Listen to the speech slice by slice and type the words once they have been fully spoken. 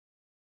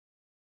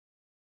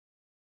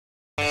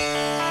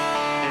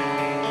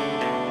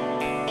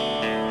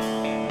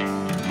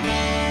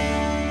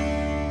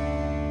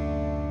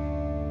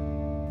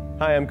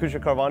Hi, I'm Kusha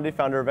Karvandi,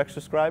 founder of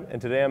Extrascribe,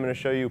 and today I'm going to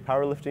show you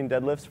powerlifting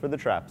deadlifts for the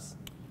traps.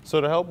 So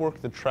to help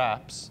work the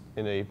traps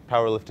in a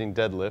powerlifting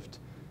deadlift,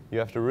 you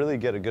have to really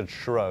get a good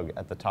shrug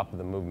at the top of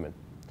the movement.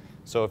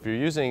 So if you're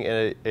using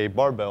a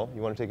barbell,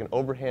 you want to take an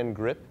overhand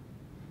grip,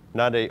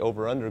 not a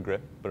over-under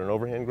grip, but an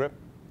overhand grip,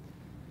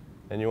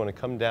 and you want to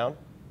come down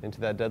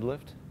into that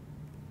deadlift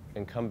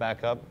and come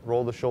back up,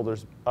 roll the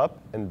shoulders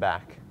up and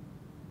back.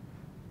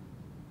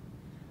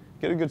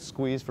 Get a good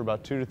squeeze for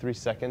about 2 to 3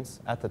 seconds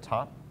at the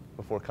top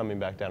before coming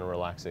back down and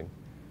relaxing.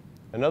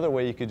 Another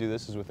way you could do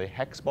this is with a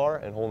hex bar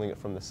and holding it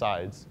from the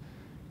sides,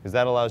 because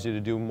that allows you to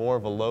do more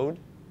of a load,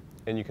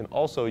 and you can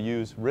also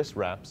use wrist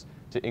wraps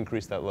to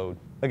increase that load.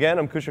 Again,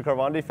 I'm Kusha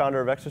Karvandi, founder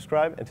of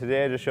Extrascribe, and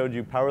today I just showed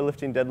you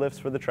powerlifting deadlifts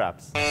for the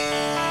traps.